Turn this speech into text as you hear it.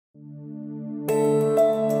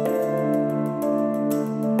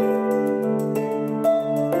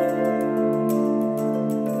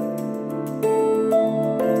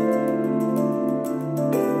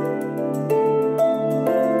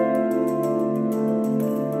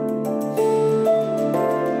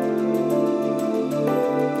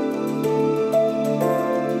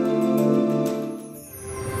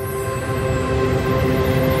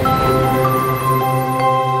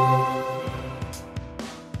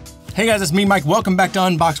Hey guys, it's me, Mike. Welcome back to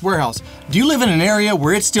Unbox Warehouse. Do you live in an area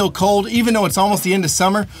where it's still cold, even though it's almost the end of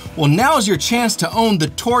summer? Well, now is your chance to own the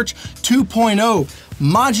Torch 2.0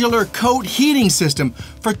 modular coat heating system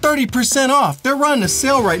for 30% off. They're running a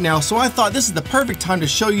sale right now, so I thought this is the perfect time to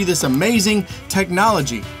show you this amazing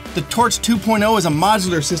technology. The Torch 2.0 is a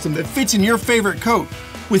modular system that fits in your favorite coat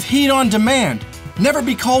with heat on demand. Never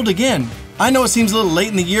be cold again. I know it seems a little late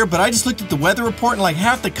in the year, but I just looked at the weather report and like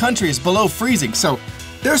half the country is below freezing, so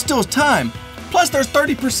there's still time. Plus there's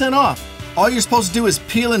 30% off. All you're supposed to do is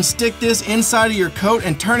peel and stick this inside of your coat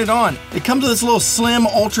and turn it on. It comes with this little slim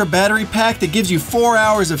ultra battery pack that gives you 4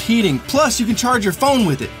 hours of heating. Plus you can charge your phone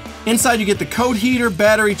with it. Inside you get the coat heater,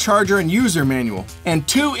 battery, charger, and user manual. And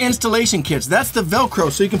 2 installation kits. That's the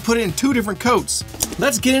Velcro, so you can put it in 2 different coats.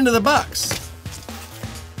 Let's get into the box.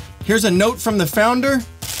 Here's a note from the founder.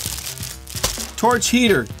 Torch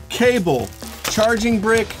heater, cable, charging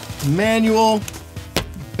brick, manual,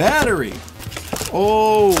 battery.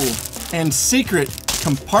 Oh, and secret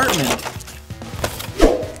compartment.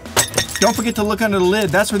 Don't forget to look under the lid.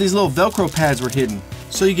 That's where these little Velcro pads were hidden.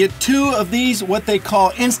 So you get 2 of these, what they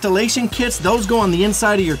call installation kits. Those go on the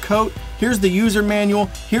inside of your coat. Here's the user manual.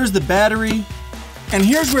 Here's the battery. And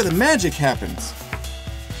here's where the magic happens.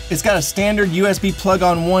 It's got a standard USB plug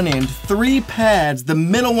on one end, 3 pads. The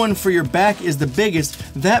middle one for your back is the biggest.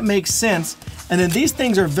 That makes sense. And then these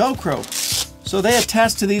things are Velcro. So they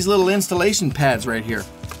attach to these little installation pads right here.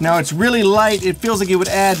 Now it's really light. It feels like it would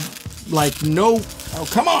add like oh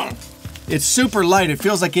come on. It's super light. It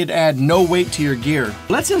feels like it'd add no weight to your gear.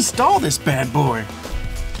 Let's install this bad boy.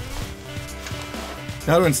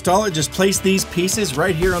 Now to install it, just place these pieces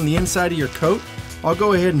right here on the inside of your coat. I'll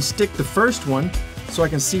go ahead and stick the first one so I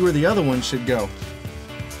can see where the other one should go.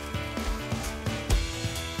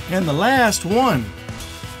 And the last one.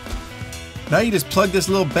 Now you just plug this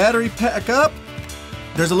little battery pack up.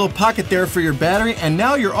 There's a little pocket there for your battery, and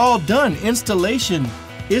now you're all done. Installation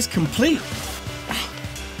is complete.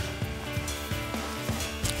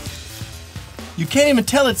 You can't even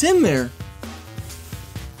tell it's in there.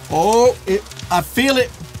 Oh, I feel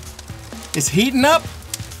it. It's heating up.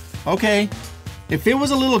 Okay, if it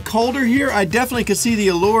was a little colder here, I definitely could see the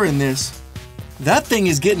allure in this. That thing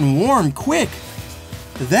is getting warm quick.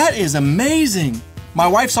 That is amazing. My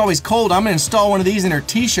wife's always cold. I'm gonna install one of these in her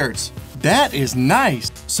t-shirts. That is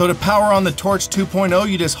nice. So to power on the Torch 2.0,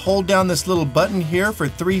 you just hold down this little button here for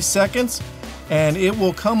 3 seconds and it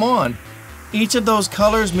will come on. Each of those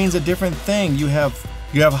colors means a different thing. You have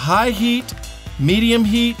high heat, medium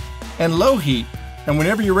heat, and low heat. And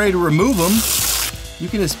whenever you're ready to remove them, you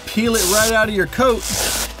can just peel it right out of your coat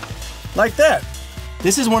like that.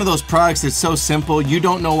 This is one of those products that's so simple, you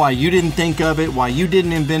don't know why you didn't think of it, why you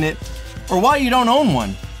didn't invent it, or why you don't own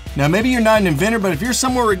one. Now maybe you're not an inventor, but if you're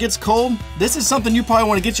somewhere where it gets cold, this is something you probably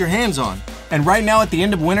want to get your hands on. And right now at the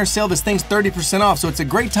end of winter sale, this thing's 30% off, so it's a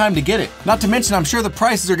great time to get it. Not to mention, I'm sure the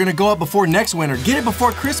prices are gonna go up before next winter. Get it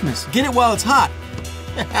before Christmas. Get it while it's hot.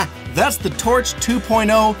 That's the Torch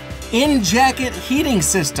 2.0 in-jacket heating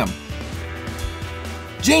system.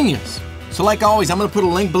 Genius. So like always, I'm gonna put a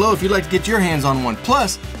link below if you'd like to get your hands on one.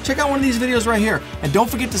 Plus, check out one of these videos right here. And don't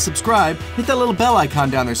forget to subscribe, hit that little bell icon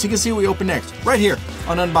down there so you can see what we open next, right here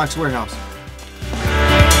on Unbox Warehouse.